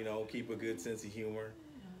don't, keep a good sense of humor.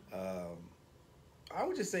 I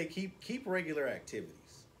would just say keep regular activities.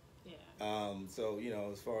 So,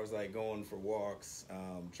 as far as like going for walks,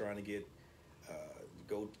 trying to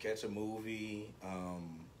go catch a movie,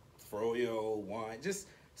 froyo, wine, just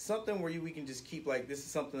something where we can just keep like, this is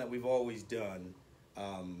something that we've always done,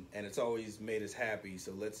 and it's always made us happy.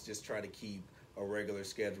 So let's just try to keep a regular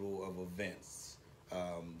schedule of events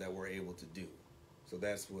that we're able to do. So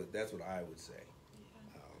that's what I would say.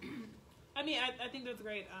 Yeah. I mean, I think that's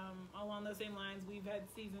great. Along those same lines, we've had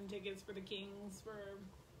season tickets for the Kings for,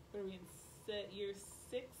 what are we in, year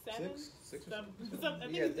 6, 7? Six I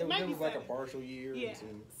think yeah, there might be was like 7. a partial year. Yeah.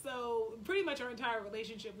 So pretty much our entire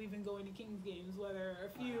relationship, we've been going to Kings games, whether a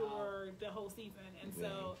few or the whole season. And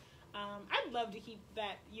so I'd love to keep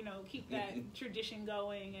that tradition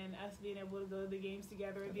going, and us being able to go to the games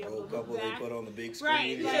together and be able to couple look back. they put on the big screen.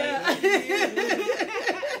 Right. Yeah. Like,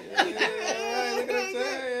 Look at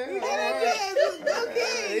that.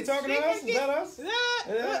 They talking to us? Is that us?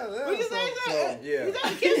 Yeah. We just say yeah. Is that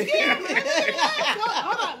the kids here?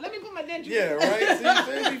 Hold on, let me put my dentures. Yeah, right.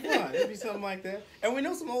 See, it'd be fun. It'd be something like that. And we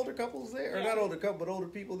know some older couples there, or not older couple, but older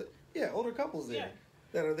people. Older couples there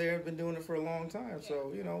that are there, have been doing it for a long time. Yeah. So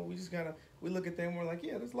we just we look at them. And we're like,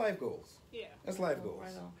 that's life goals. Yeah, that's life goals.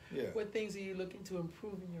 Right on. Yeah. What things are you looking to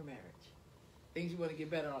improve in your marriage? Things you want to get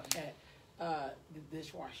better at the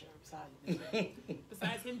dishwasher.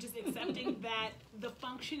 Besides him just accepting that the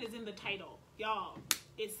function is in the title, y'all.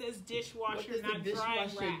 It says dishwasher, not drying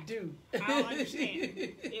rack. Do? I don't understand.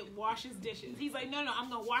 It washes dishes. He's like, no, I'm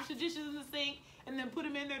gonna wash the dishes in the sink and then put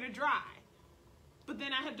them in there to dry. But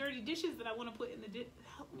then I have dirty dishes that I want to put in the dish.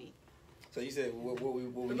 Help me. So you said what we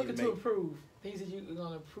looking need to improve, things that you're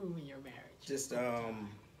gonna improve in your marriage. Just I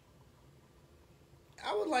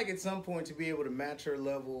would like at some point to be able to match her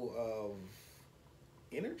level of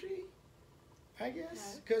energy, I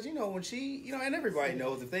guess. Because, when she, and everybody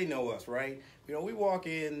knows, if they know us, right? We walk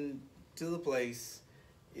in to the place,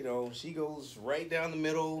 she goes right down the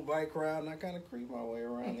middle by a crowd, and I kind of creep my way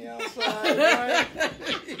around the outside, right?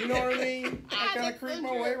 You know what I mean? I kind of creep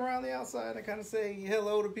my way around the outside. I kind of say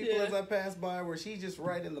hello to people as I pass by, where she's just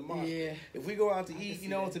right in the mark. Yeah. If we go out to eat,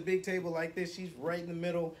 it's a big table like this, she's right in the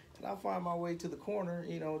middle, and I'll find my way to the corner,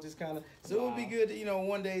 just kind of. So it would be good to,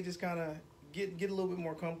 one day just kind of get a little bit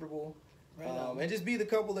more comfortable. Right and just be the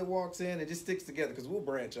couple that walks in and just sticks together, because we'll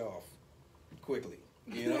branch off quickly.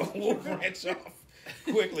 We'll branch off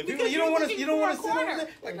quickly. People, you don't want to sit over there.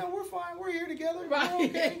 Like, no, we're fine. We're here together. Right. We're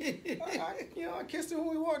okay. I kissed her when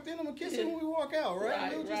we walked in. I'm gonna kiss her when we walk out.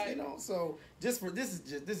 Right. Just, so just for this is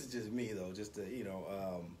just me though. Just to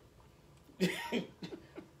a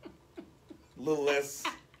little less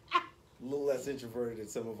introverted at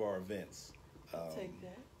some of our events. Take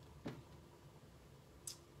that.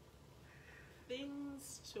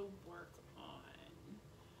 Things to work on.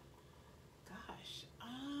 Gosh.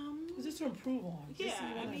 Just to improve on. Yeah,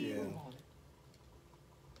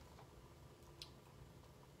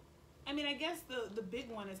 I mean, I guess the big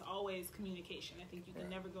one is always communication. I think you can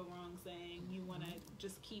never go wrong saying you want to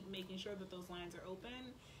just keep making sure that those lines are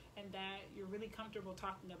open and that you're really comfortable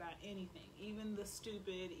talking about anything, even the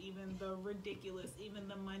stupid, even the ridiculous, even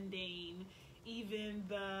the mundane, even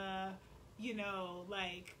the,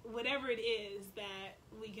 like whatever it is, that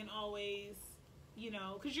we can always,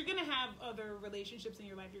 because you're going to have other relationships in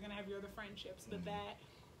your life, you're going to have your other friendships, but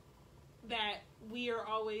that we are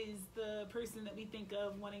always the person that we think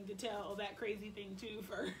of wanting to tell that crazy thing to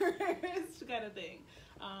first kind of thing.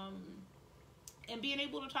 And being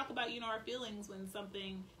able to talk about, our feelings when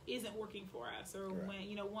something isn't working for us, or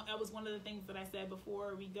when, that was one of the things that I said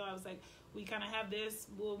before we go. I was like, we kind of have this,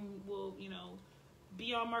 we'll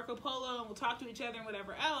be on Marco Polo and we'll talk to each other and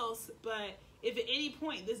whatever else, but if at any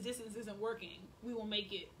point this distance isn't working, we'll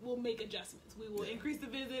make adjustments. We will increase the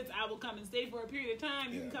visits. I will come and stay for a period of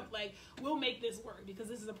time. You can come, we'll make this work, because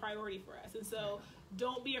this is a priority for us. And so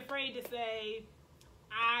don't be afraid to say,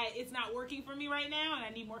 it's not working for me right now and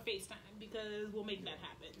I need more FaceTime, because we'll make that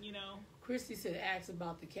happen, Christy said, ask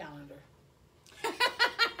about the calendar.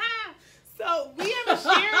 So we have a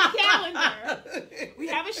shared calendar. We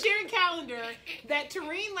have a shared calendar that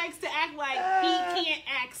Tareen likes to act like he can't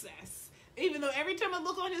access. Even though every time I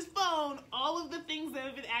look on his phone, all of the things that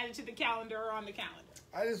have been added to the calendar are on the calendar.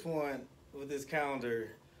 I just want, with this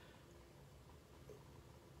calendar,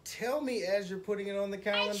 tell me as you're putting it on the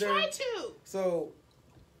calendar. I try to. So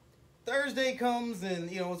Thursday comes and,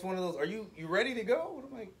 it's one of those, are you ready to go? And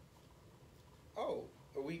I'm like, oh,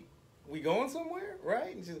 are we going somewhere,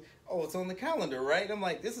 right? And she's like, oh, it's on the calendar, right? And I'm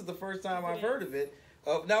like, this is the first time I've heard of it.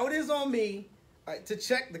 Now, it is on me to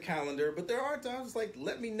check the calendar, but there are times like,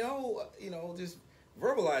 let me know, just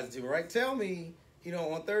verbalize it to me, right? Tell me,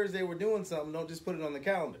 on Thursday we're doing something. Don't just put it on the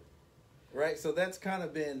calendar, right? So that's kind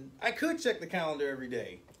of been, I could check the calendar every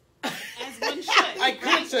day. As one should. I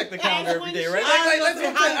could check the calendar every day, right? Like,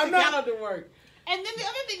 that's how the calendar work. And then the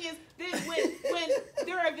other thing is that when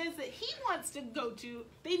there are events that he wants to go to,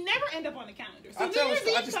 they never end up on the calendar. So I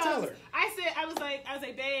just tell her. I was like,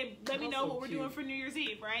 babe, let me know what we're doing for New Year's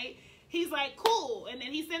Eve, right? he's like, cool. And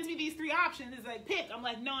then he sends me these 3 options. He's like, pick. I'm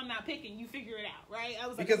like, no, I'm not picking. You figure it out, right? I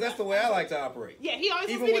was like, because that's the way I like to operate. Yeah, he always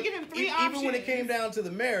wants me to give him 3 options. Even when it came down to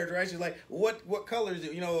the marriage, right? She's like, what colors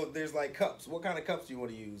do you know? There's like cups. What kind of cups do you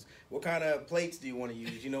want to use? What kind of plates do you want to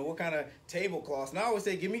use? You know, what kind of tablecloths? And I always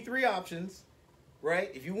say, give me 3 options,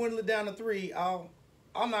 right? If you whittle it down to 3, I'll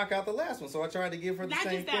knock out the last one. So I tried to give her the same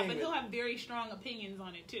thing. Not just that, but he'll have very strong opinions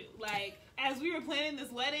on it too. Like, as we were planning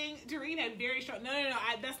this wedding, Doreen had very strong, no,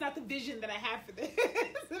 that's not the vision that I have for this.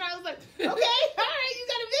 And I was like, okay, all right, you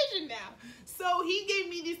got a vision now. So he gave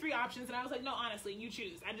me these 3 options, and I was like, no, honestly, you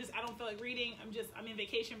choose. I don't feel like reading. I'm in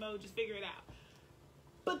vacation mode. Just figure it out.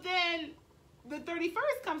 But then the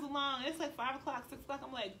 31st comes along, and it's like 5 o'clock, 6 o'clock.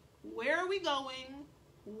 I'm like, where are we going?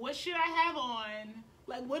 What should I have on?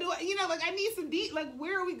 Like, what do I, like, I need some like,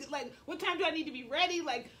 where are we, like, what time do I need to be ready?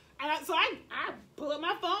 Like, so I pull up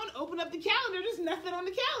my phone, open up the calendar, there's nothing on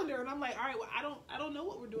the calendar. And I'm like, all right, well, I don't know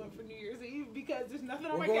what we're doing for New Year's Eve because there's nothing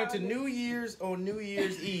on my calendar. We're going to New Year's on New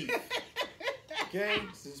Year's Eve. Okay?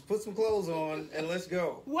 So just put some clothes on and let's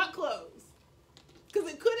go. What clothes?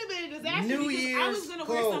 Because it could have been a disaster I was going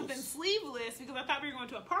to wear something sleeveless because I thought we were going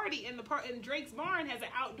to a party and Drake's Barn has an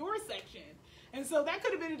outdoor section. And so that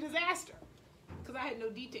could have been a disaster. Because I had no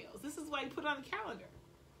details. This is why you put it on the calendar.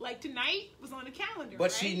 Like tonight was on the calendar. But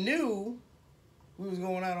right? she knew we was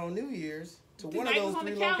going out on New Year's to one of those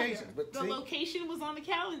 3 locations. But the location was on the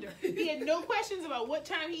calendar. He had no questions about what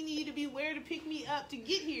time he needed to be where to pick me up to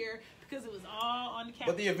get here because it was all on the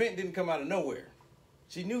calendar. But the event didn't come out of nowhere.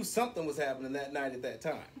 She knew something was happening that night at that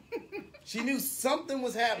time. She knew something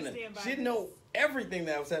was happening. She didn't know everything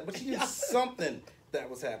that was happening, but she knew something that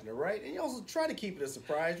was happening, right? And you also try to keep it a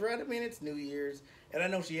surprise, right? I mean, it's New Year's, and I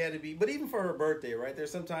know she had to be, but even for her birthday, right?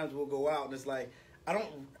 There's sometimes we'll go out, and it's like, I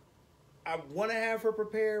want to have her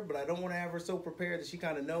prepared, but I don't want to have her so prepared that she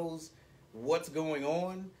kind of knows what's going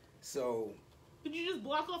on, so. But you just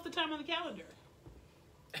block off the time on the calendar.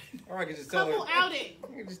 Or I can just tell her. Couple outing.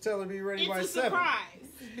 I can just tell her to be ready by 7. It's a surprise.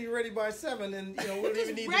 Just be ready by 7, and we don't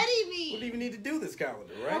even need to do this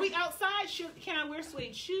calendar, right? Are we outside? Can I wear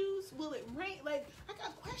suede shoes? Will it rain? Like, I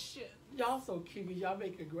got questions. Y'all so cute. Y'all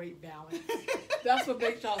make a great balance. That's what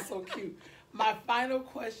makes y'all so cute. My final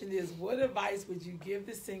question is, what advice would you give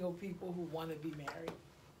the single people who want to be married?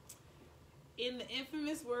 In the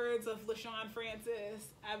infamous words of LaShawn Francis,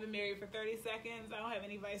 I've been married for 30 seconds. I don't have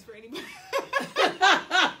any advice for anybody.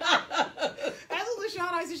 That's what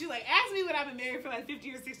LaShawn always says. She's like, ask me when I've been married for like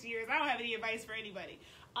 50 or 60 years. I don't have any advice for anybody.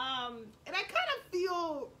 And I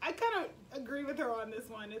kind of agree with her on this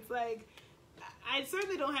one. It's like, I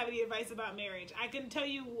certainly don't have any advice about marriage. I can tell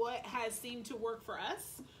you what has seemed to work for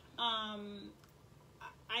us.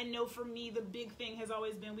 I know for me, the big thing has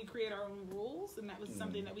always been we create our own rules, and that was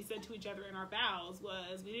something that we said to each other in our vows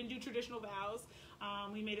was we didn't do traditional vows.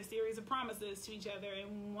 We made a series of promises to each other,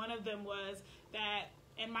 and one of them was that,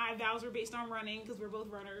 and my vows were based on running because we're both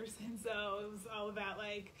runners, and so it was all about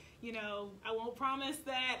like, I won't promise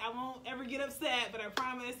that I won't ever get upset, but I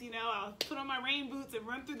promise, I'll put on my rain boots and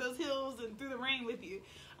run through those hills and through the rain with you.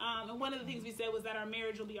 And one of the things we said was that our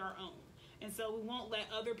marriage will be our own. And so we won't let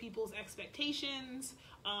other people's expectations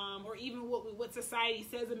or even what society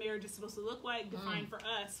says a marriage is supposed to look like define for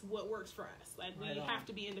us what works for us. Like, we have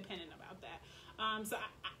to be independent about that. So,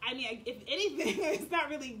 I mean, if anything, it's not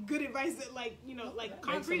really good advice, like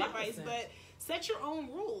concrete advice, but set your own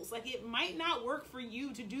rules. Like, it might not work for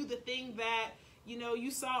you to do the thing that, you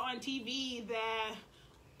saw on TV that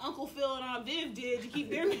Uncle Phil and Aunt Viv did to keep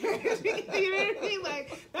their marriage. You know what I mean? Like,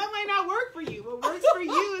 that might not work for you. What works for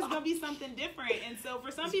you is going to be something different. And so for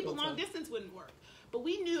some people, long distance wouldn't work. But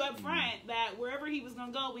we knew up front that wherever he was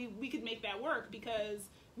going to go, we could make that work because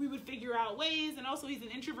we would figure out ways. And also, he's an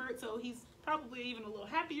introvert, so he's probably even a little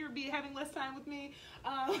happier having less time with me.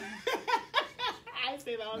 I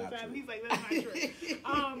say that all the time. He's like, that's not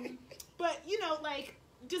true. But,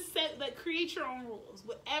 just create your own rules.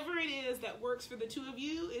 Whatever it is that works for the two of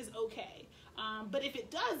you is okay. But if it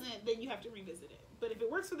doesn't, then you have to revisit it. But if it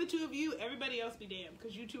works for the two of you, everybody else be damned,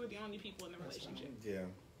 because you two are the only people in the relationship. Yeah.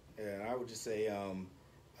 And I would just say,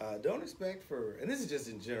 don't expect for, and this is just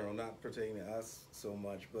in general, not pertaining to us so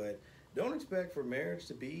much, but don't expect for marriage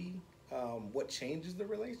to be what changes the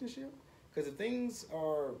relationship. Because if things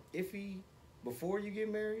are iffy before you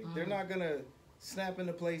get married, they're not going to snap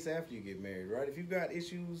into place after you get married, right? If you've got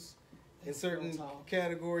issues in certain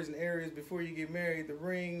categories and areas before you get married, the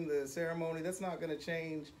ring, the ceremony, that's not going to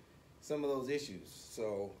change some of those issues.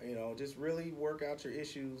 So, just really work out your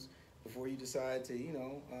issues before you decide to,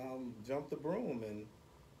 jump the broom. And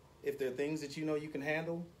if there are things that you can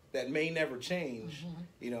handle that may never change,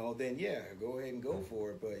 then yeah, go ahead and go for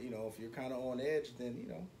it. But, if you're kind of on edge, then,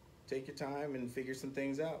 take your time and figure some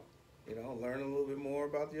things out. You know, learn a little bit more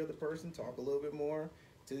about the other person, talk a little bit more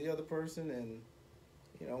to the other person, and,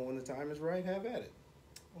 you know, when the time is right, have at it.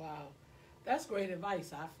 Wow. That's great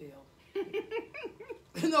advice, I feel.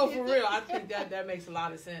 No, for real. I think that makes a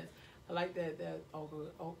lot of sense. I like that Uncle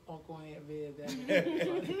Aunt Viv.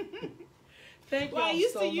 Thank you. Well, I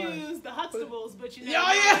used so to much. use the Huxtables, but you know,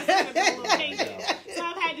 Oh, yeah. it's a little painted. So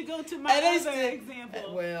I've had to go to my other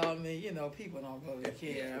example. Well, I mean, you know, people don't really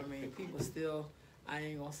care. I mean, people still, I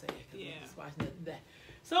ain't gonna say it. 'Cause I'm just watching it today.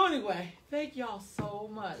 So anyway, thank y'all so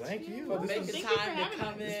much. Thank you. For This making was- time to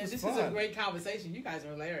come in. This This was is a fun. great conversation. You guys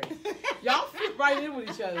are hilarious. Y'all fit right in with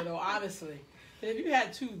each other, though, honestly. And if you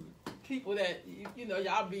had two people that, you know,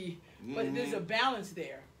 y'all be, but there's a balance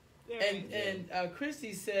there. And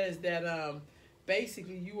Christy says that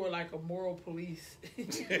basically you were like a moral police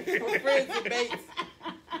for friends and mates.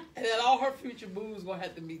 And that all her future moves gonna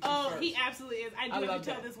have to meet you first. He absolutely is. I do have love to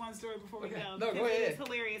tell that. this one story before we go. No, go because ahead. It's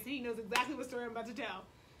hilarious. He knows exactly what story I'm about to tell.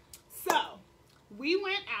 So, we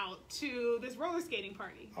went out to this roller skating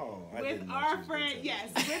party with our friend. Yes,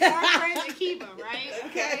 with our friend Akiva, right?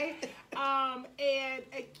 Okay.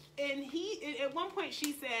 And he at one point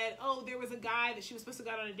she said, "Oh, there was a guy that she was supposed to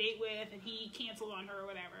go on a date with, and he canceled on her or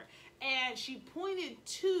whatever." And she pointed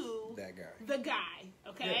to that guy. the guy.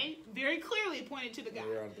 Okay, very clearly pointed to the guy. We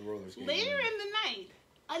were out at the roller skating. Later in the night,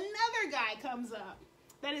 another guy comes up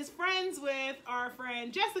that is friends with our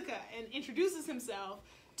friend Jessica and introduces himself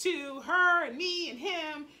to her and me and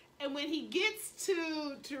him. And when he gets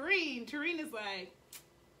to Tareen is like,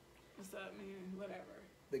 "What's up, man? Whatever."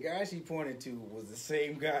 The guy she pointed to was the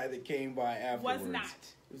same guy that came by afterwards. Was not.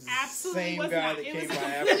 It was Absolutely the same was guy not. that It came was by a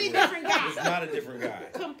afterwards. completely different guy. It was not a different guy.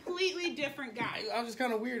 Completely different guy. I was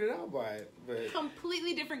kind of weirded out by it, but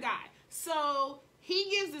Completely different guy. So he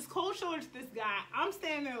gives this cold shoulder to this guy. I'm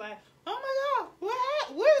standing there like, "Oh my God,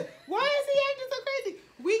 what? Why is he acting so crazy?"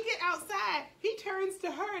 We get outside. He turns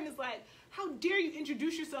to her and is like, "How dare you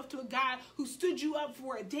introduce yourself to a guy who stood you up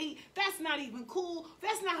for a date? That's not even cool.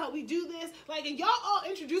 That's not how we do this. Like, and y'all all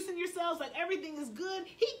introducing yourselves like everything is good.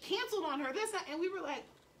 He canceled on her. That's not." And we were like,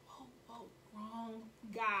 "Whoa, wrong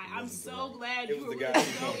guy." I'm so glad you were really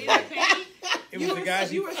so in the paint. it was the guy.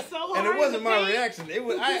 You were so hard and it wasn't in the my paint. reaction. It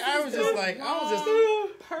was. I was just like,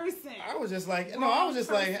 person. I was just like, no, I was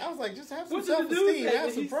like, just have some What did the dude self-esteem, say have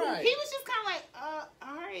when some he said- pride. He was just kind of like,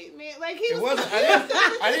 all right, man. Like, he It was. wasn't.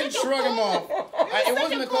 I didn't shrug him off. It such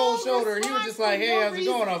wasn't a a cold cold shoulder. He was response just like, for "Hey, no how's it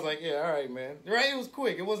going?" reason. I was like, "Yeah, all right, man." Right? It was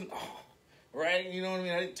quick. It wasn't. Right? You know what I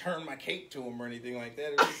mean? I didn't turn my cape to him or anything like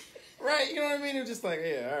that. It was just, right? You know what I mean? It was just like,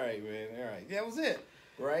 "Yeah, all right, man. All right." That was it.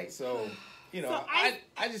 Right? So. You know, So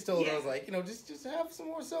I just told her, I was like, you know, just have some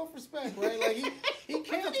more self-respect, right? Like he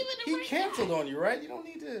canceled on you, right? You don't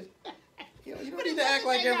need to, you don't need to act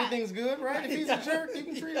like everything's good, right? If he's a jerk, you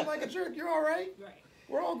can treat him like a jerk. You're all right. Right.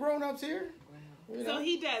 We're all grown-ups here. You know? So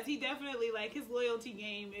he does. He definitely, like, his loyalty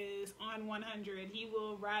game is on 100. He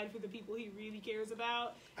will ride for the people he really cares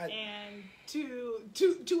about, and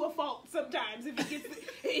to a fault sometimes.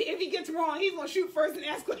 If he gets wrong, he's gonna shoot first and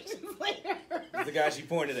ask questions later. It's the guy she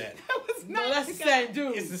pointed at. That was not No, that's the same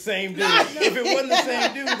dude. It's the same dude. If it wasn't the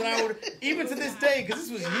same dude, then I would, even to this day, because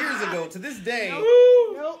this was years ago, to this day,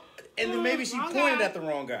 Nope. and then maybe she Wrong pointed guy. at the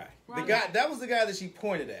wrong guy. Wrong The guy guy. that was the guy that she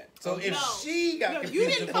pointed at. So if she got you confused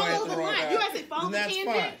didn't and pointed at follow the the wrong line. guy, You gotta say follow then the that's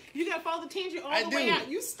tangent. fine. You gotta follow the tangent all I the way didn't. out.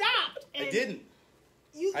 You stopped. I didn't.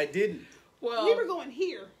 You, I didn't. Well, we were going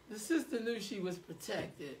here. the sister knew she was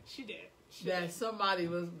protected. She did. That somebody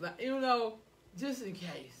was, you know, just in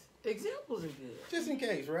case. Examples are good. Just in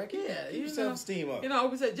case, right? Keep you your know, self-esteem up. You know,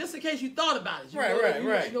 we said just in case you thought about it. You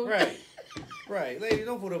know, Right. Right. Lady,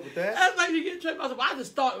 don't put up with that. That's like you get tripped. I said, well, I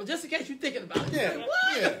just thought, just in case you're thinking about it. Yeah. Like,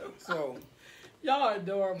 what? Yeah. So. Y'all are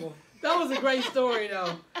adorable. That was a great story,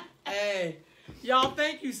 though. Hey, y'all,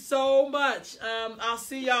 thank you so much. I'll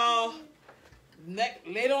see y'all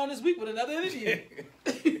later on this week with another interview.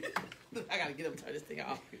 I gotta get up and turn this thing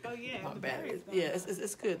off. Oh yeah. My the battery. battery's gone. Yeah,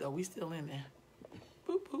 it's good though. We still in there.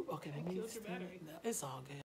 Boop boop. Okay, let me. Killed your battery. No, it's all good.